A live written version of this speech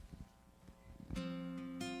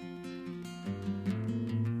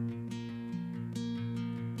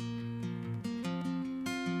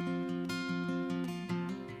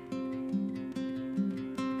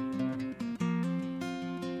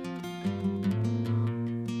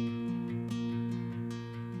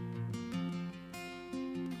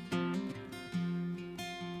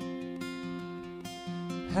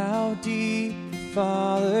How deep the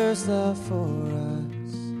Father's love for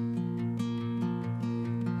us,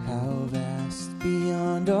 how vast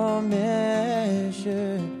beyond all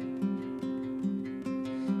measure,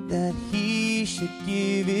 that He should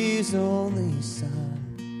give His only Son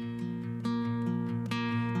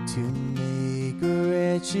to make a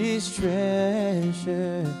wretch His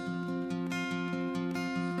treasure.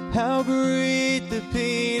 How great the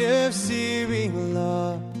pain of searing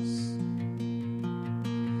loss,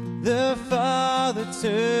 the Father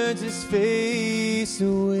turns His face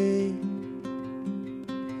away,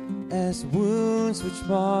 as wounds which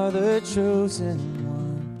mar the chosen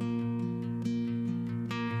one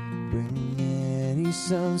bring many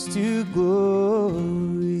sons to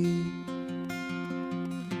glory.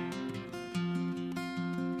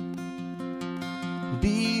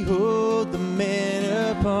 Behold the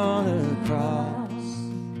man upon a cross,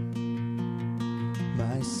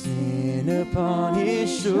 my sin upon His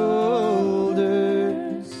shoulders.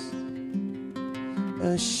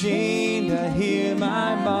 Ashamed I hear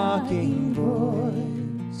my mocking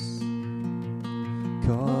voice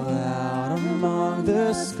call out among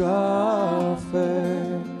the scoffers.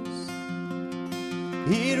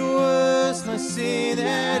 It was my sin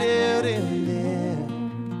that held Him there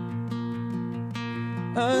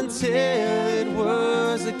until it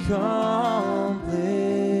was accomplished.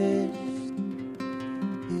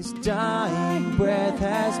 His dying breath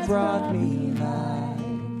has brought me life.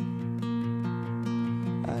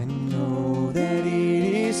 I know that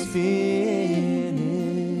it is finished.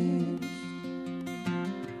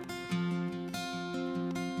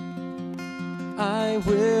 I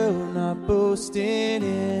will not boast in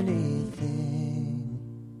anything,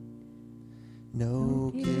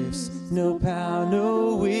 no gifts, no power,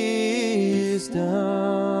 no wisdom,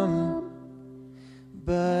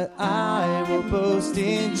 but I will boast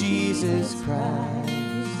in Jesus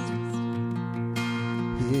Christ,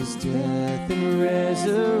 His death and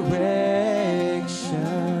resurrection.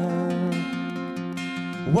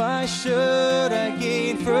 Why should I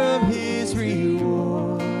gain from His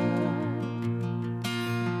reward?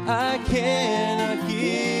 I cannot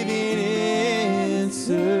give an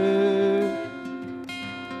answer,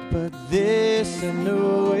 but this I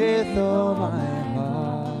know with all my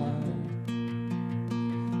heart: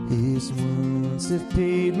 His wounds have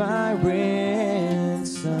paid my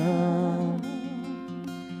ransom.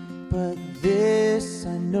 But this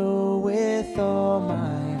I know with all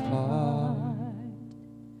my heart: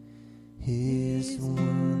 His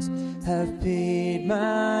wounds have paid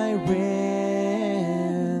my ransom.